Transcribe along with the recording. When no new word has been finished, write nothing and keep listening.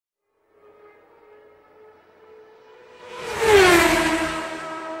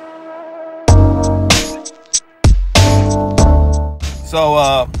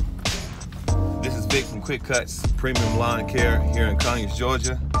So this is Vic from Cutz Premium Lawn Care here in Conyers,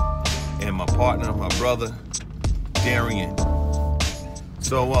 Georgia, and my partner, my brother, Darian.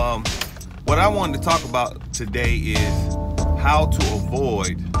 So what I wanted to talk about today is how to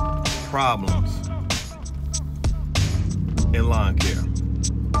avoid problems in lawn care.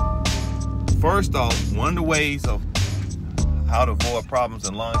 First off, one of the ways of how to avoid problems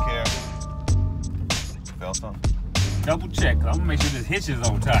in lawn care. Felt something? Double check. I'm gonna make sure this hitch is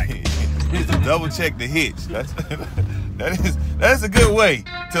on tight. Double check the hitch. That's a good way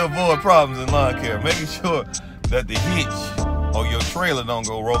to avoid problems in lawn care. Making sure that the hitch or your trailer don't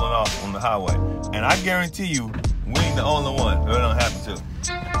go rolling off on the highway. And I guarantee you, we ain't the only one that don't happen to.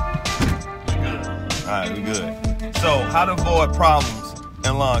 We good. All right, we good. So, how to avoid problems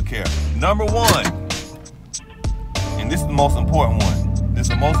in lawn care? Number one, and this is the most important one. This is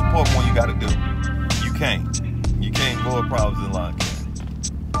the most important one you got to do. You can't avoid problems in lawn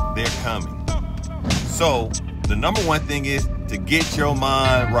care. They're coming. So, the number one thing is to get your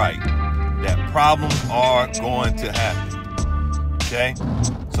mind right. That problems are going to happen. Okay?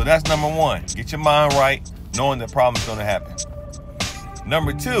 So that's number one. Get your mind right, knowing that problems are going to happen.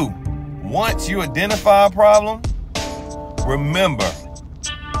 Number two, once you identify a problem, remember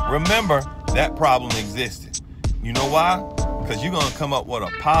that problem existed. You know why? Because you're going to come up with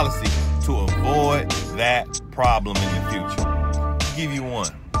a policy to avoid that problem in the future. I'll give you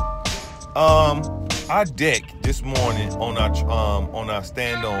one. Our deck this morning on our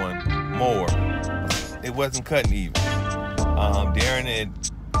stand-on mower, it wasn't cutting even. Darren had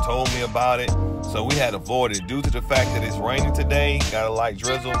told me about it, so we had avoided it due to the fact that it's raining today, got a light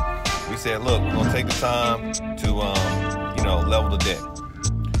drizzle. We said, look, we're gonna take the time to level the deck.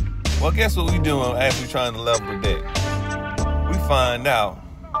 Well, guess what we doing as we trying to level the deck? We find out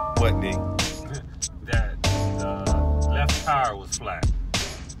what that the left tire was flat.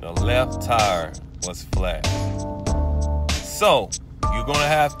 The left tire was flat. So you're gonna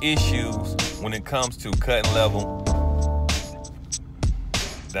have issues when it comes to cutting level.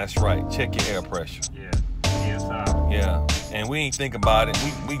 That's right. Check your air pressure. Yeah. PSI. Yeah. And we ain't think about it.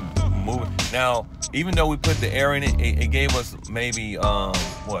 We move it. Now, even though we put the air in it, it gave us maybe about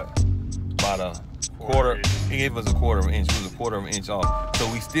a quarter. It gave us a quarter of an inch. It was a quarter of an inch off.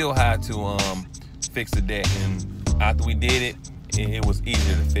 So we still had to fix the deck. And after we did it, it was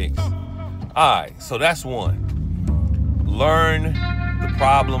easier to fix. All right. So that's one. Learn the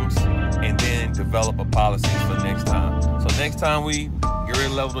problems and then develop a policy for next time. So next time we get ready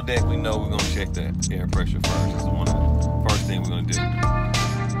to level the deck, we know we're gonna check the air pressure first. That's one of the first thing we're gonna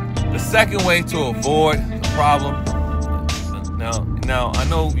do. The second way to avoid the problem. Now I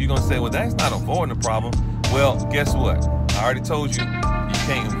know you're gonna say, well, that's not avoiding the problem. Well, guess what? I already told you, you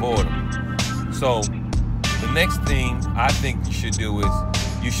can't avoid them. So the next thing I think you should do is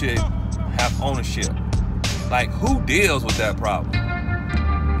you should have ownership. Like, who deals with that problem?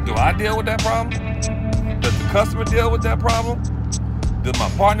 Do I deal with that problem? Does the customer deal with that problem? Does my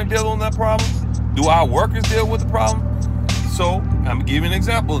partner deal with that problem? Do our workers deal with the problem? So I'm gonna give you an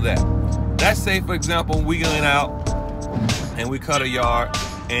example of that. Let's say, for example, we went out and we cut a yard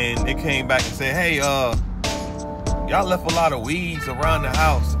and it came back and said, hey, y'all left a lot of weeds around the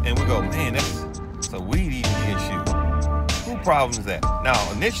house. And we go, man, that's a weed eating issue. Who problem is that?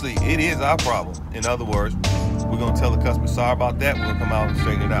 Now, initially, it is our problem. In other words, we're gonna tell the customer, sorry about that. We're gonna come out and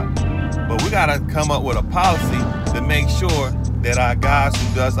straighten it out. But we gotta come up with a policy to make sure that our guys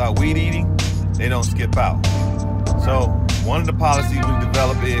who does our weed eating, they don't skip out. So one of the policies we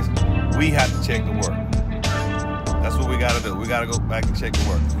develop is we have to check the work. That's what we gotta do. We gotta go back and check the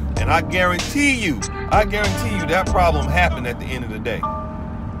work. And I guarantee you that problem happened at the end of the day.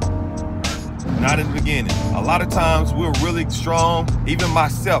 Not in the beginning. A lot of times we're really strong. Even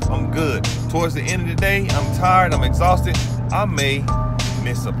myself, I'm good. Towards the end of the day, I'm tired, I'm exhausted. I may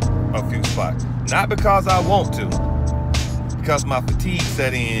miss a few spots. Not because I want to, because my fatigue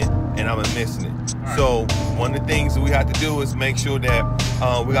set in and I'm missing it. Right. So one of the things that we have to do is make sure that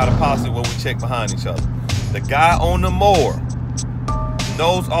we got a policy where we check behind each other. The guy on the mower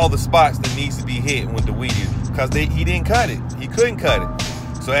knows all the spots that needs to be hit with the weed eater, because he didn't cut it. He couldn't cut it.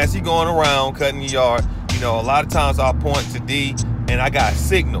 So as he going around cutting the yard, a lot of times I'll point to D and I got a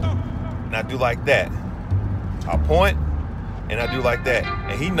signal. And I do like that. I point and I do like that.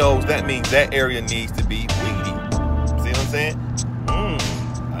 And he knows that means that area needs to be weedy. See what I'm saying?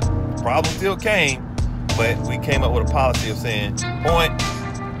 Problem still came, but we came up with a policy of saying, point,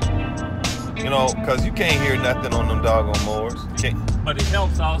 because you can't hear nothing on them doggone mowers. But it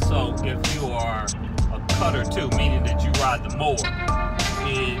helps also if you are a cutter too, meaning that you ride the mower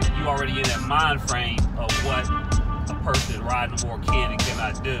and you already in that mind frame of what a person riding the mower can and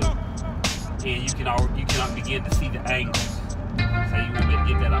cannot do. And you cannot begin to see the angles. So you won't be able to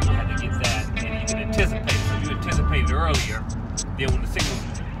get that, I'm gonna have to get that, and you can anticipate. So you anticipated earlier, then when the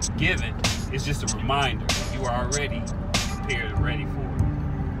signal's given, it's just a reminder. You are already prepared and ready for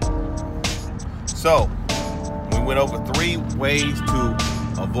it. So, we went over 3 ways to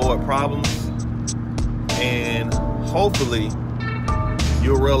avoid problems, and hopefully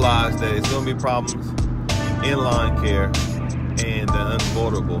you'll realize that it's going to be problems in lawn care and the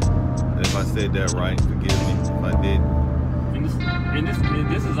unavoidable. And if I said that right, forgive me if I did. And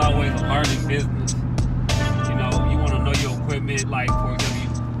this is always a learning business. You know, you want to know your equipment. Like, for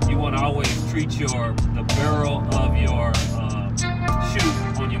example, you want to always treat the barrel of your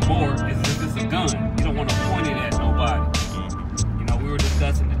chute on your mower as if it's a gun. You don't want to point it at nobody. You know, we were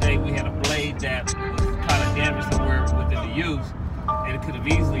discussing today, we had a blade that was kind of damaged somewhere within the use, and it could have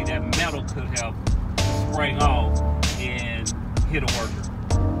easily, that metal could have sprang off and hit a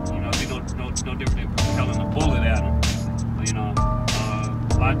worker. You know, it'd be no different than propelling a bullet at them. You know,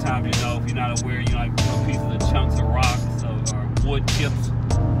 a lot of times, you know, if you're not aware, you know, like little pieces of chunks of rocks or wood chips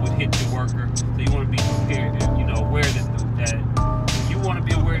would hit your worker. So you want to be prepared, you know, aware that you want to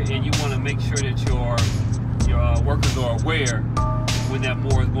be aware, and you want to make sure that your workers are aware when that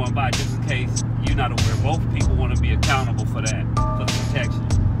mower is going by, just in case you're not aware. Both people want to be accountable for that, for the protection.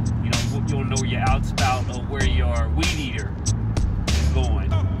 You know, you want to know where your outspout or where your weed eater is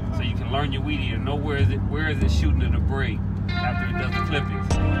going, so you can learn your weed eater, know where is it shooting the debris after it does the clippings.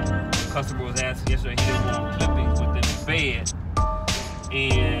 The customer was asking yesterday, he didn't want clippings within the bed,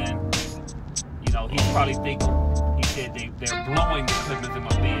 and you know, he's probably thinking, he said they're blowing the clippings in my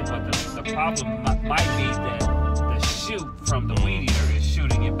bed, but the problem might be that the shoot from the weed eater is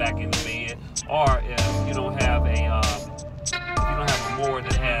shooting it back in the bed, or if you don't have a mower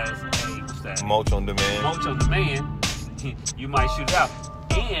that has a, what's that? Mulch on demand. Mulch on demand, you might shoot it out.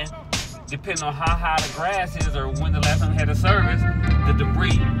 And depending on how high the grass is or when the last time had a service, the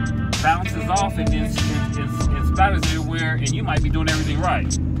debris bounces off and then splatters everywhere, and you might be doing everything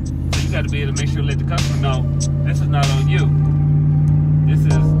right. So you got to be able to make sure to let the customer know this is not on you. This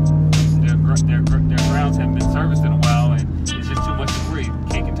is their grounds haven't been serviced in a while, and it's just too much debris.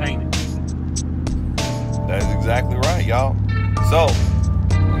 Can't contain it. That is exactly right, y'all. So,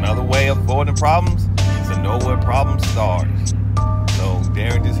 another way of avoiding problems is to know where problems start. So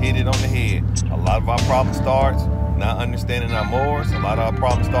Darren just hit it on the head. A lot of our problem starts not understanding our mowers. A lot of our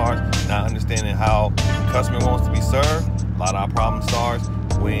problem starts not understanding how the customer wants to be served. A lot of our problem starts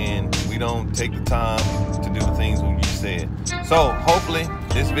when we don't take the time to do the things we just said. So hopefully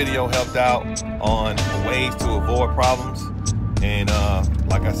this video helped out on ways to avoid problems. And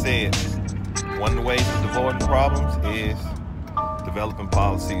like I said, one of the ways of avoiding problems is developing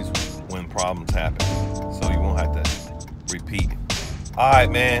policies when problems happen, so you won't have to repeat it. All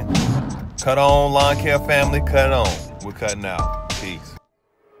right, man. Cut on, lawn care family. Cut on. We're cutting out. Peace.